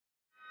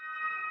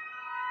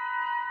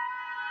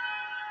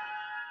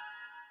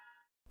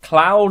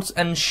clouds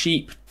and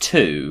sheep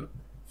too.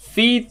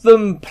 Feed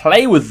them,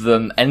 play with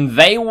them, and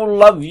they will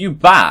love you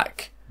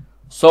back.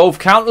 Solve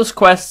countless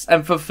quests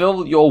and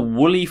fulfill your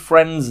woolly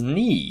friends'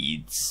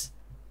 needs.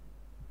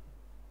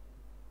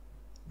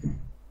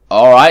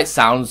 Alright,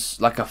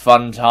 sounds like a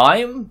fun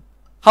time.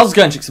 How's it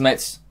going, chicks and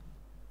mates?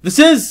 This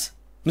is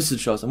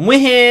Mrjacharles, and we're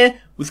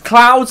here with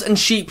Clouds and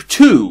Sheep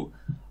 2.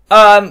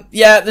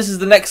 Yeah, this is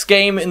the next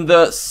game in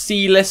the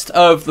C list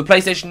of the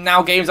PlayStation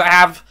Now games I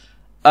have.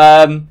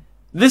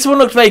 This one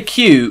looked very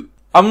cute.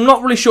 I'm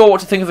not really sure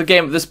what to think of the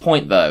game at this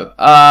point, though.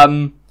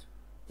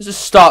 Let's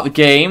just start the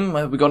game.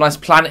 We've got a nice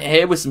planet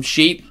here with some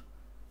sheep.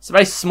 It's a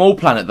very small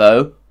planet,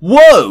 though.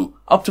 Whoa!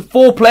 Up to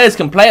 4 players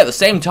can play at the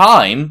same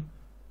time.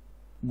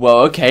 Well,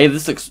 okay,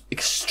 this looks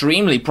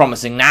extremely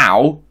promising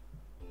now.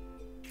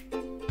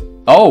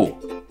 Oh.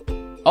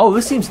 Oh,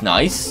 this seems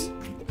nice.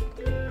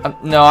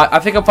 No, I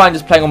think I'm fine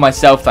just playing on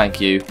myself,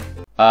 thank you.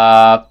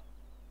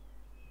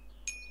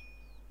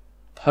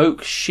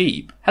 Poke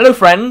sheep. Hello,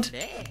 friend.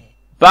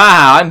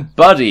 Bah, I'm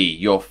Buddy,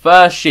 your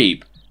first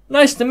sheep.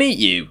 Nice to meet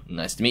you.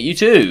 Nice to meet you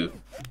too.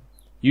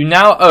 You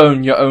now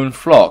own your own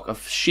flock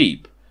of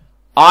sheep.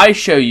 I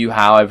show you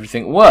how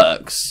everything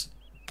works.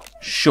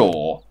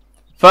 Sure.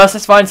 First,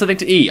 let's find something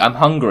to eat. I'm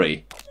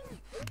hungry.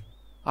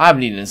 I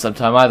haven't eaten in some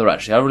time either,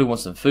 actually. I really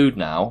want some food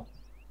now.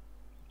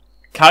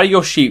 Carry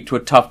your sheep to a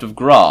tuft of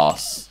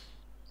grass.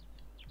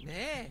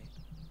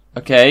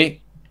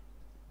 Okay.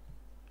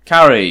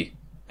 Carry.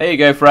 There you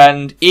go,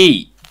 friend.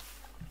 Eat.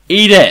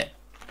 Eat it.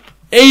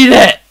 Eat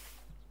it!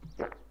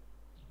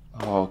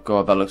 Oh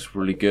god, that looks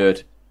really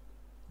good.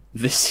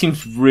 This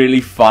seems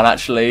really fun,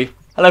 actually.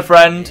 Hello,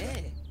 friend.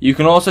 You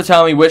can also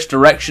tell me which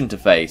direction to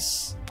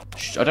face.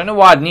 I don't know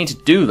why I'd need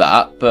to do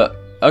that, but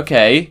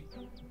okay.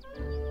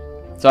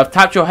 So I've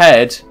tapped your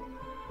head.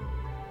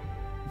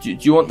 Do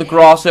you want the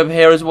grass over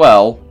here as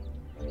well?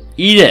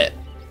 Eat it.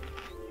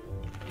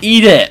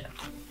 Eat it.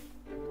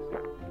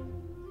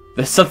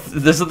 There's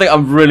something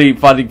I'm really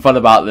finding fun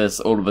about this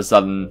all of a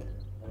sudden.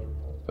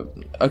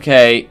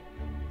 Okay.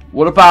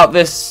 What about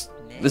this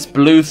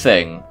blue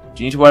thing?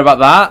 Do you need to worry about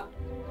that?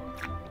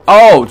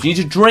 Oh, do you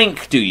need to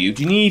drink, do you?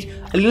 Do you need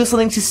a little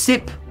something to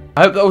sip?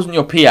 I hope that wasn't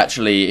your pee,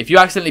 actually. If you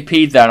accidentally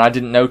peed there and I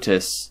didn't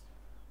notice.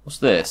 What's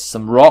this?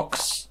 Some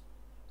rocks?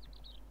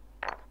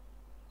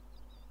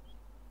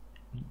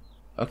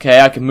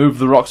 Okay, I can move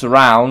the rocks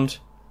around.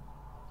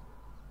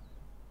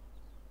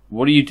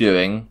 What are you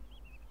doing?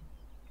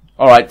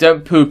 Alright,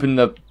 don't poop in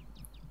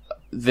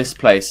this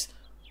place.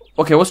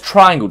 Okay, what's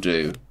triangle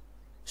do?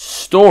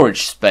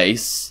 Storage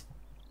space?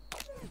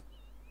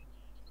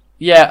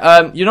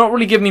 Yeah, you're not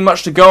really giving me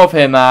much to go off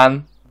here,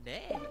 man.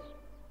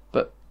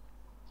 But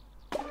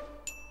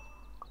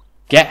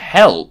get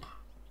help?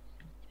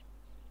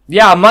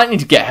 Yeah, I might need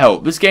to get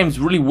help. This game's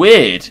really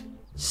weird.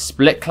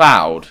 Split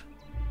cloud.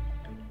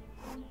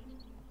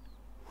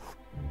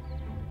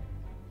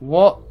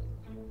 What?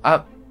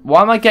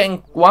 Why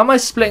am I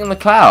splitting the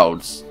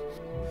clouds?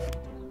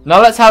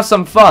 Now let's have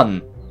some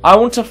fun. I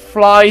want to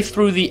fly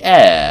through the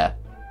air.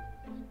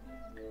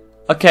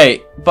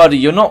 Okay, buddy,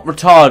 you're not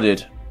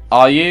retarded,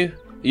 are you?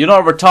 You're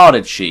not a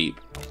retarded sheep.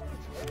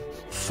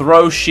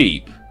 Throw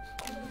sheep.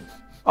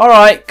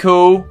 Alright,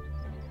 cool.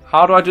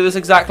 How do I do this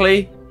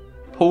exactly?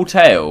 Pull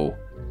tail.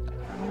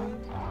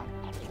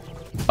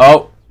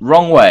 Oh,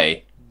 wrong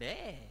way.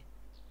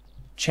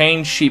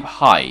 Change sheep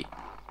height.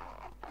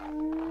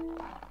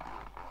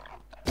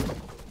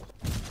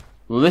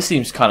 Well, this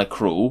seems kind of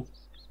cruel.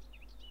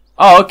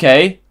 Oh,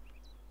 okay.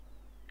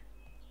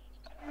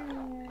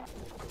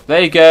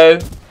 There you go.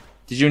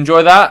 Did you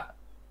enjoy that?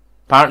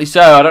 Apparently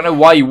so. I don't know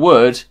why you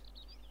would.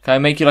 Can I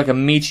make you like a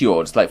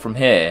meteor, just like from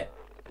here?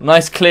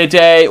 Nice clear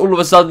day. All of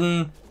a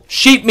sudden,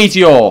 sheep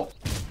meteor.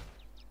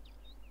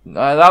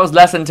 That was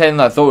less entertaining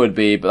than I thought it would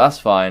be, but that's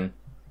fine.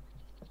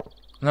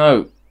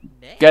 No.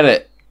 Get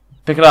it.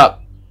 Pick it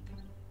up.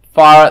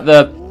 Fire at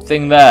the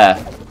thing there.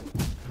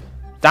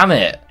 Damn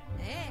it.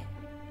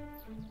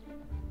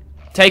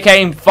 Take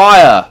aim,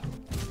 fire.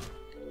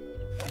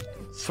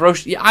 Throw.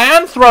 I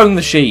am throwing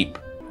the sheep.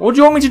 What do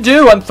you want me to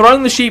do? I'm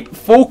throwing the sheep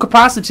full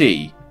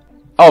capacity.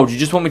 Oh, do you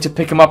just want me to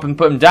pick him up and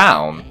put him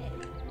down?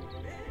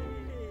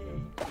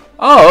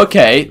 Oh,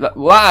 okay.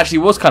 Well, that actually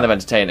was kind of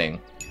entertaining.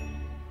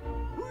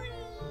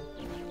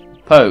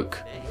 Poke.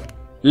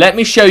 Let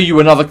me show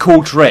you another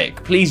cool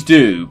trick. Please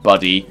do,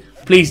 buddy.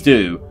 Please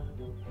do.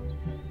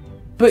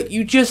 But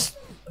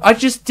I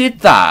just did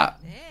that.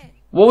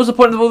 What was the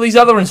point of all these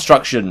other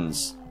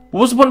instructions?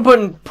 What was the point of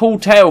putting pull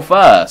tail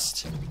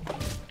first?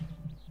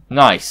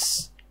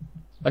 Nice.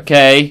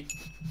 Okay.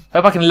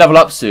 Hope I can level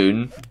up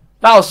soon.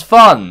 That was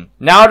fun.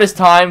 Now it is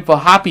time for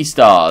happy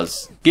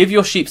stars. Give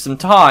your sheep some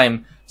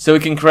time so we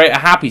can create a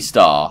happy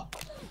star.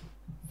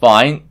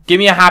 Fine. Give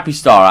me a happy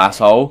star,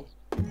 asshole.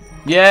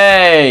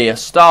 Yay, a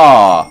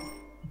star.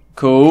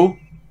 Cool.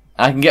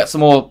 I can get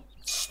some more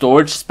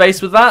storage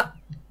space with that.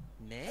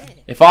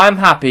 If I'm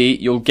happy,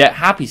 you'll get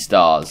happy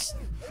stars.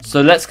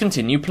 So let's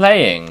continue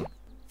playing.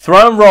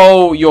 Throw and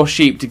roll your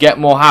sheep to get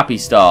more happy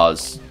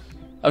stars.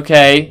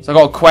 Okay, so I've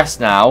got a quest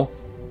now.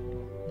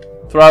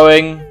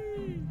 Throwing.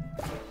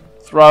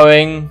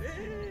 Throwing.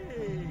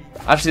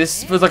 Actually,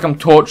 this feels like I'm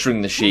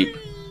torturing the sheep.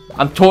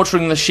 I'm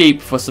torturing the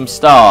sheep for some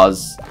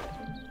stars.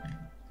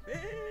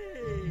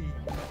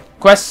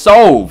 Quest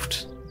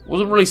solved.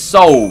 Wasn't really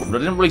solved. I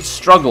didn't really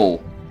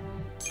struggle.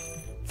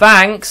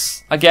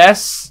 Thanks, I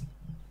guess.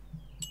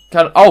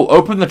 Oh,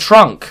 open the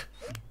trunk.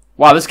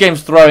 Wow, this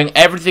game's throwing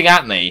everything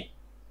at me.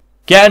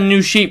 Get a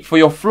new sheep for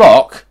your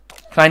flock.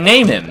 Can I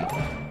name him?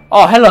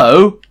 Oh,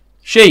 hello.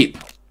 Sheep.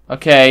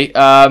 Okay,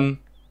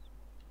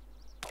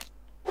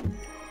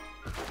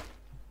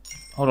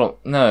 hold on.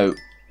 No.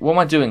 What am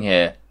I doing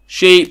here?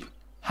 Sheep.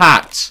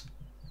 Hat.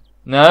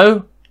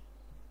 No?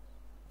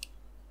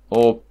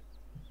 Or...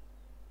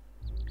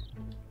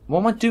 What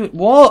am I doing?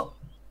 What?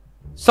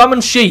 Summon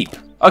sheep.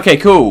 Okay,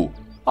 cool.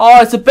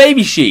 Oh, it's a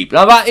baby sheep.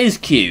 Now that is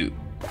cute.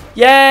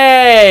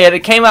 Yay! And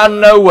it came out of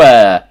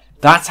nowhere.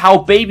 That's how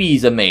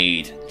babies are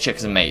made,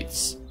 chicks and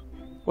mates.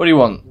 What do you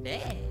want?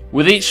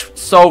 With each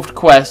solved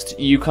quest,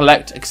 you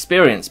collect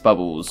experience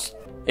bubbles.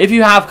 If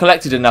you have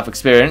collected enough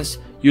experience,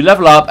 you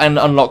level up and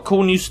unlock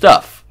cool new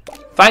stuff.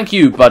 Thank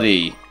you,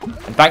 buddy.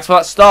 And thanks for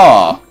that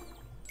star.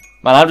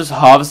 Man, I'm just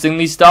harvesting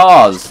these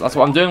stars. That's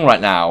what I'm doing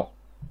right now.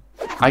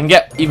 I can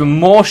get even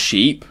more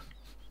sheep.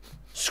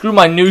 Screw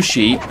my new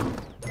sheep.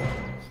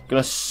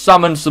 Gonna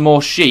summon some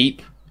more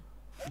sheep.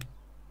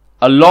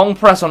 A long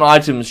press on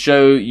items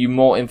show you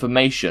more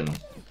information.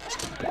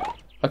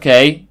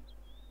 Okay.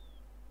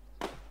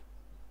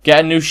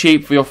 Get a new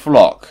sheep for your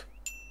flock.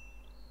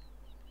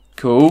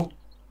 Cool.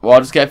 Well,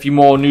 I'll just get a few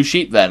more new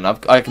sheep then.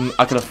 I can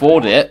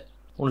afford it.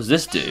 What does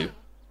this do?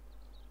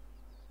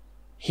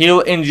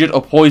 Heal injured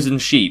or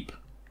poisoned sheep.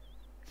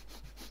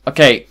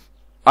 Okay.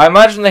 I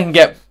imagine they can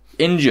get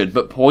injured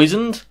but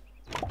poisoned.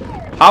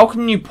 How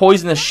can you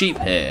poison a sheep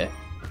here?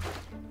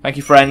 Thank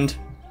you, friend.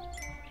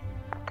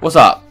 What's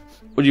up?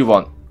 What do you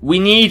want? We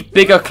need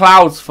bigger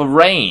clouds for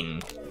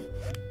rain.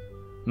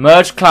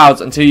 Merge clouds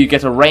until you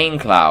get a rain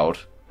cloud.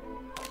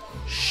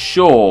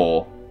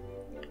 Sure.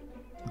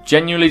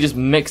 Genuinely just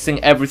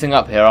mixing everything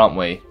up here, aren't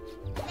we?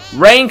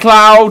 Rain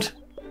cloud!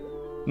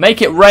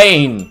 Make it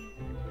rain!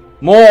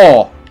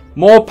 More!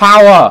 More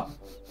power!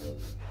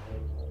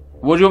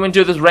 What do you want me to do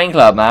with this rain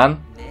cloud,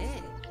 man?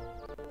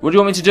 What do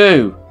you want me to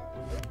do?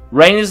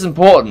 Rain is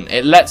important.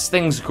 It lets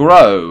things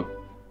grow.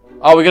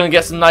 Oh, we're going to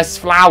get some nice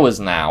flowers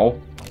now.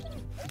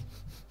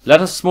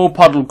 Let a small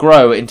puddle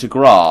grow into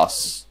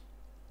grass.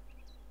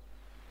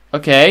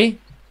 Okay.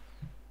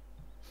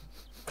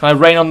 Can I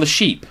rain on the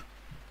sheep?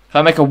 Can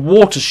I make a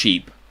water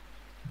sheep?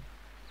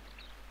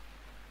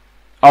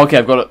 Oh, okay,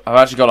 I've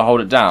actually got to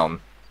hold it down.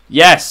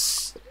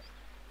 Yes!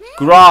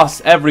 Grass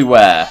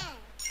everywhere.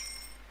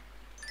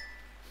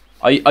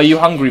 Are you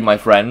hungry, my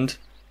friend?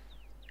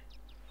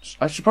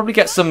 I should probably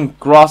get some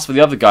grass for the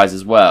other guys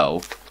as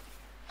well.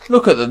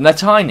 Look at them, they're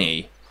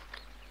tiny.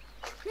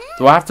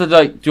 Do I have to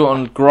like do it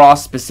on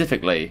grass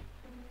specifically?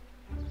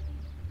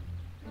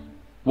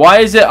 Why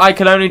is it I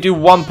can only do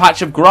one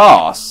patch of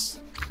grass?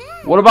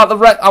 What about the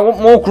rest? I want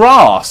more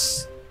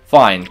grass.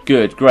 Fine,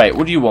 good, great.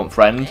 What do you want,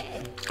 friend?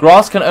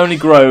 Grass can only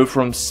grow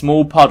from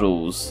small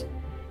puddles.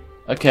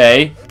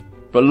 Okay,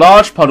 but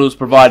large puddles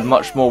provide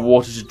much more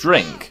water to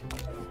drink.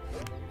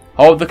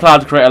 Hold the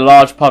cloud to create a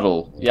large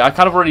puddle. Yeah, I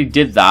kind of already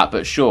did that,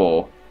 but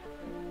sure.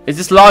 Is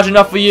this large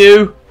enough for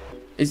you?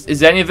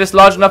 Is any of this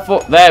large enough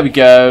for... There we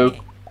go.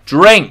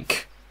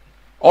 Drink.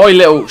 Oi,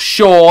 little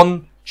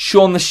Sean.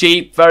 Sean the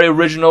sheep. Very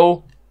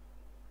original.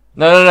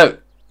 No.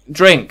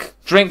 Drink.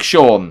 Drink,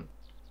 Sean.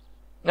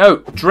 No,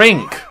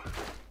 drink.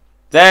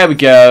 There we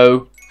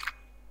go.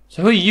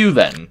 So who are you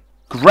then?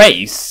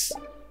 Grace?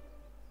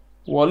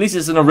 Well, at least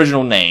it's an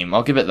original name.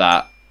 I'll give it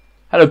that.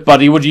 Hello,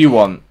 buddy. What do you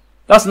want?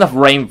 That's enough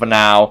rain for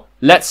now.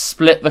 Let's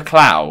split the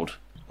cloud.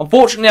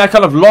 Unfortunately, I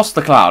kind of lost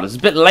the cloud. It's a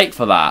bit late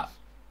for that.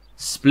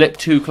 Split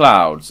two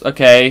clouds.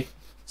 Okay.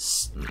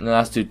 No,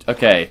 that's too...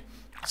 Okay.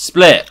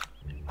 Split.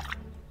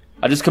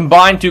 I just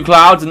combined two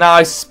clouds and now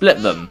I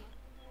split them.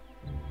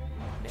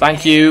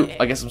 Thank you.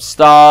 I get some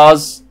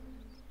stars.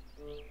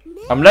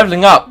 I'm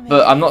leveling up,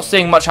 but I'm not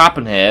seeing much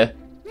happen here.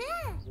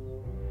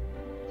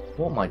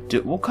 What am I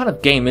doing? What kind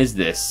of game is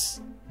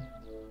this?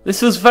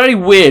 This was very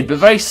weird, but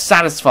very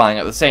satisfying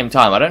at the same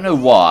time. I don't know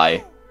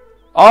why.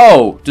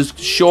 Oh, does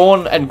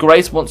Sean and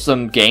Grace want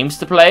some games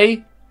to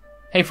play?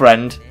 Hey,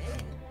 friend.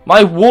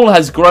 My wool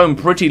has grown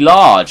pretty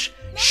large.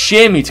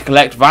 Shear me to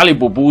collect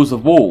valuable balls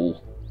of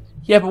wool.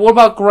 Yeah, but what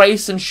about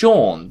Grace and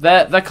Sean?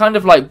 They're kind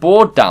of like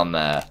bored down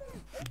there.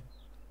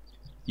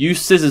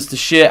 Use scissors to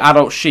shear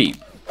adult sheep.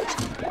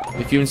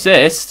 If you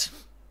insist.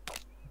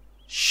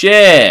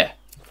 Shear.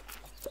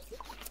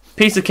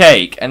 Piece of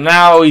cake. And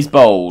now he's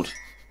bold.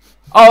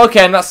 Oh,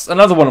 okay, and that's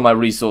another one of my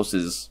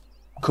resources.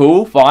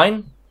 Cool,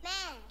 fine.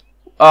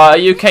 Are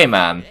you okay,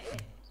 man?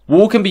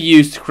 Wool can be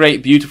used to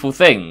create beautiful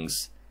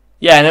things.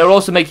 Yeah, and it'll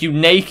also make you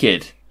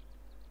naked.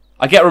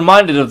 I get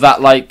reminded of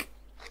that, like,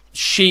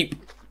 sheep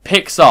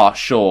Pixar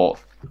short,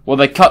 where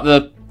they cut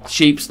the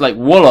sheep's, like,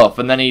 wool off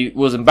and then he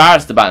was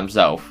embarrassed about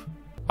himself.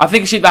 I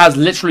think a sheep that has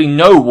literally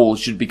no wool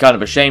should be kind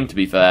of ashamed, to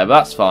be fair, but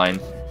that's fine.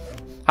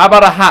 How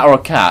about a hat or a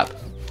cap?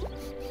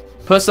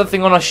 Put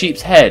something on a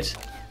sheep's head.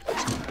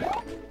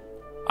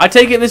 I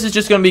take it this is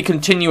just going to be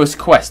continuous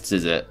quests,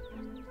 is it?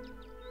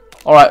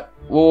 Alright,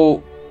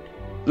 well,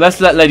 let's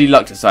let Lady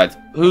Luck decide.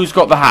 Who's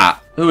got the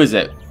hat? Who is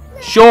it?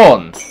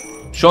 Sean.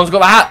 Sean's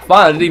got the hat.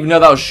 Fine, I didn't even know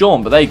that was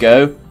Sean, but there you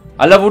go.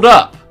 I leveled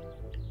up.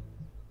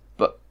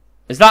 But,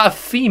 is that a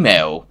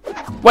female?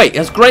 Wait,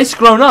 has Grace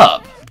grown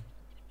up?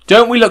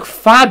 Don't we look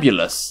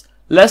fabulous?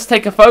 Let's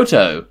take a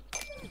photo.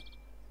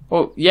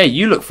 Well, yeah,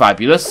 you look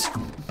fabulous.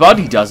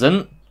 Buddy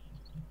doesn't.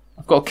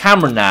 I've got a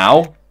camera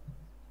now.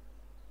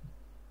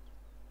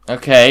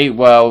 Okay,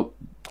 well...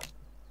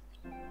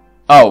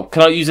 Oh,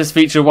 can I use this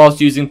feature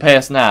whilst using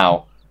PS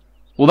Now?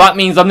 Well, that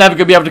means I'm never going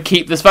to be able to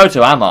keep this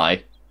photo, am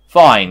I?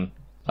 Fine.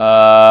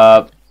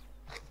 What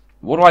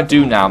do I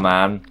do now,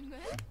 man?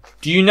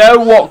 Do you know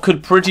what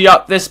could pretty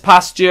up this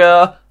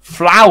pasture?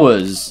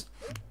 Flowers.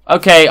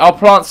 Okay, I'll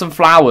plant some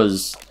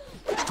flowers.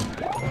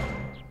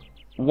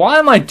 Why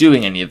am I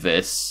doing any of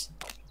this?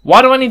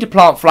 Why do I need to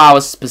plant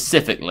flowers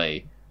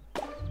specifically?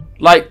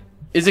 Like,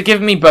 is it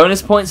giving me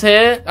bonus points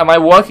here? Am I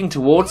working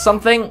towards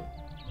something?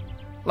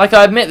 Like,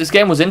 I admit, this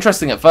game was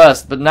interesting at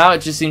first, but now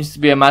it just seems to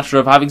be a matter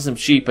of having some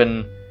sheep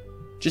and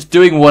just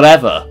doing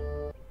whatever.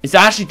 Is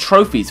there actually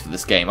trophies for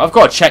this game? I've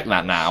got to check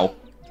that now.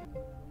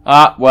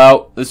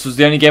 Well, this was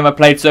the only game I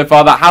played so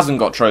far that hasn't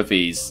got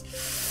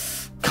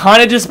trophies.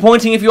 Kinda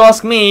disappointing if you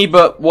ask me,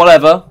 but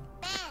whatever.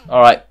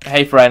 Alright,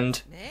 hey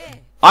friend.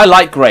 I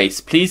like Grace.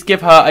 Please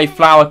give her a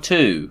flower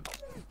too.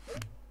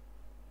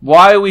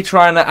 Why are we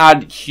trying to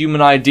add human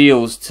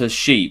ideals to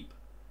sheep?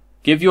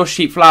 Give your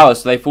sheep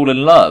flowers so they fall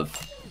in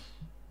love.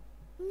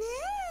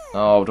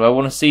 Oh, do I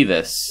want to see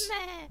this?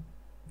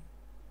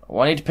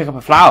 Well, I need to pick up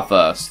a flower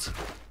first.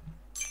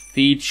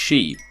 Feed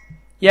sheep.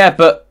 Yeah,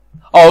 but...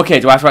 Oh, okay,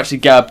 do I have to actually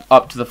get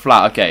up to the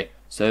flower? Okay,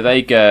 so there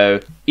you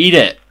go. Eat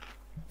it.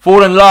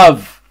 Fall in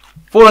love.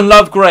 Fall in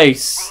love,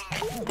 Grace.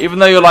 Even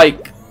though you're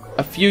like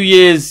a few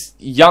years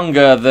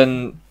younger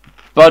than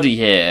Buddy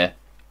here.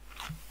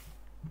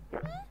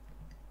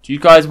 Do you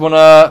guys want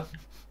to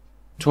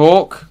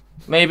talk,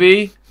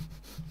 maybe?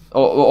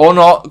 Or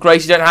not?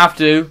 Grace, you don't have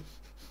to.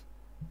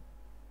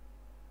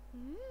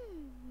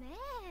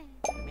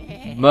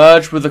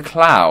 Merge with a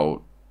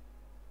cloud.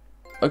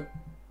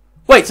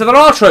 Wait, so there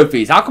are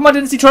trophies. How come I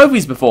didn't see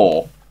trophies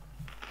before?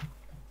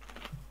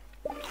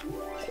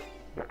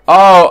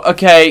 Oh,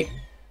 okay.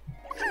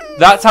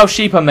 That's how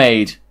sheep are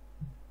made.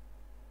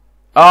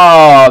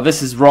 Oh,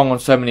 this is wrong on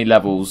so many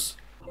levels.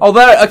 Oh,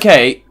 there.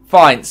 Okay,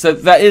 fine. So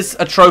there is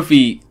a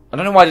trophy. I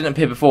don't know why it didn't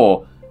appear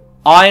before.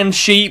 Iron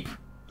sheep.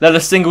 Let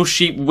a single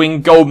sheep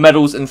win gold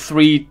medals in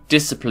 3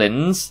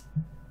 disciplines.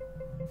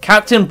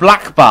 Captain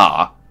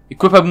Blackbar.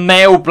 Equip a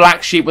male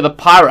black sheep with a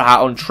pirate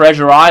hat on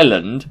Treasure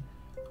Island.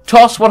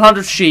 Toss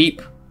 100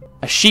 sheep.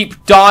 A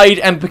sheep died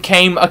and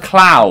became a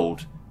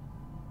cloud.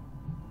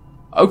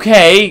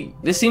 Okay,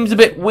 this seems a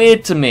bit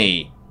weird to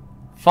me.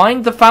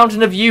 Find the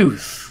Fountain of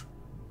Youth.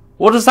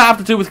 What does that have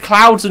to do with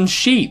clouds and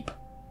sheep?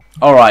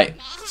 Alright,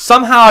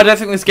 somehow I don't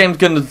think this game's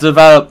going to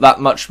develop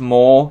that much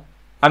more.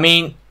 I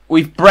mean,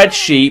 we've bred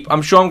sheep.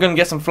 I'm sure I'm going to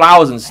get some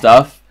flowers and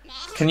stuff.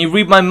 Can you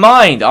read my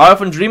mind? I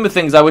often dream of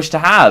things I wish to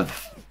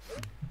have.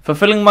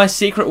 Fulfilling my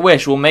secret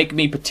wish will make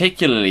me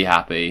particularly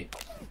happy.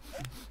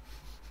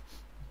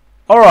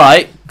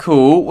 Alright,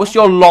 cool. What's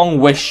your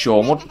long wish,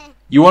 Sean?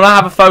 You want to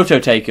have a photo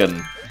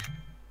taken?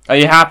 Are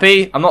you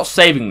happy? I'm not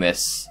saving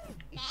this.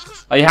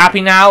 Are you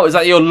happy now? Is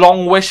that your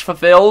long wish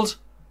fulfilled?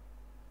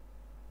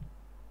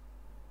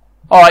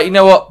 Alright, you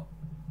know what?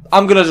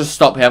 I'm going to just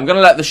stop here. I'm going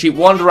to let the sheep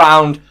wander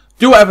around,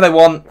 do whatever they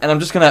want, and I'm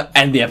just going to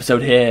end the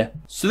episode here.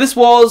 So this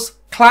was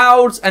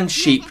Clouds and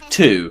Sheep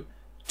 2.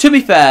 To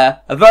be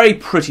fair, a very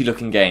pretty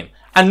looking game.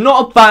 And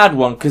not a bad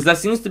one, because there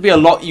seems to be a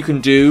lot you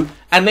can do,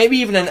 and maybe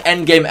even an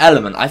endgame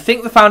element. I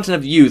think the Fountain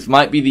of Youth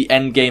might be the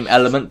endgame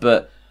element,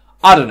 but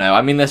I don't know.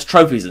 I mean, there's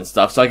trophies and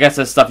stuff, so I guess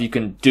there's stuff you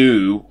can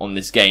do on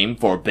this game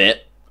for a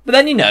bit. But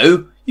then, you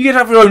know, you get to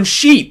have your own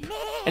sheep,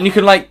 and you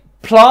can, like,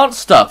 plant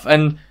stuff,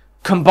 and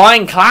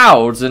combine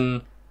clouds,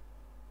 and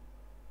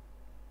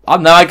I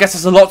don't know, I guess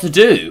there's a lot to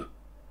do.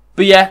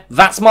 But yeah,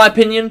 that's my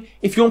opinion.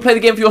 If you want to play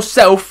the game for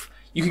yourself,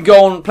 you can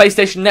go on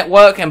PlayStation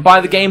Network and buy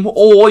the game,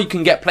 or you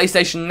can get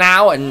PlayStation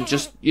Now and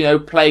just, you know,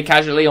 play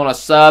casually on a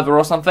server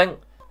or something. And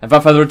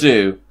without further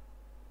ado,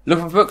 look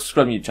for books,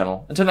 subscribe to my YouTube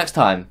channel. Until next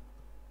time,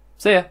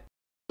 see ya.